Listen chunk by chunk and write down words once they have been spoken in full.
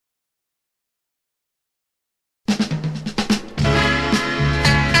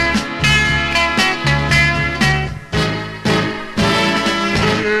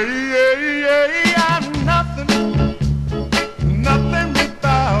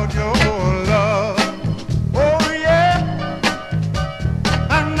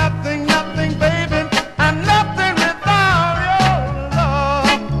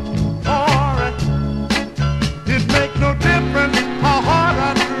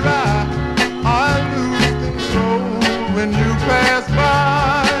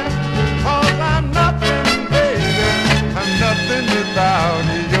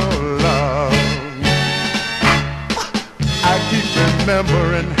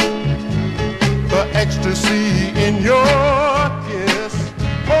the ecstasy in your kiss.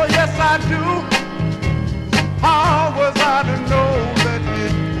 Oh yes I do. How was I to know that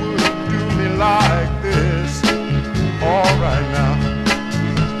it would do me like this? All right now,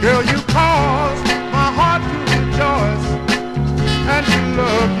 girl, you caused my heart to rejoice and to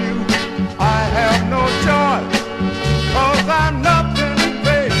love you. I have no choice, 'cause I'm nothing,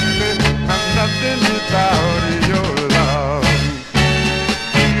 baby, I'm nothing without your love.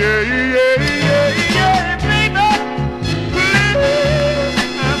 Yeah, yeah, yeah, yeah, baby, please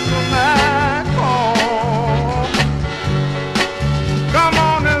answer my call. Come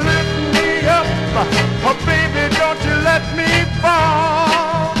on and lift me up, oh baby, don't you let me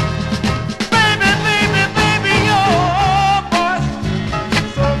fall. Baby, baby, baby, your voice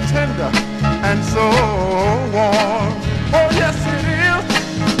so tender and so warm. Oh yes it is.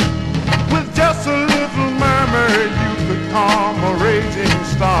 With just a little murmur you could calm a raging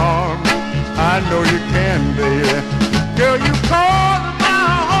storm. I know you can, baby. Girl, you caused my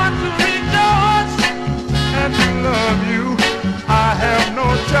heart to rejoice and to love you. I have no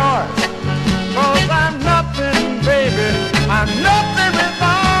choice, 'cause I'm nothing, baby, I'm nothing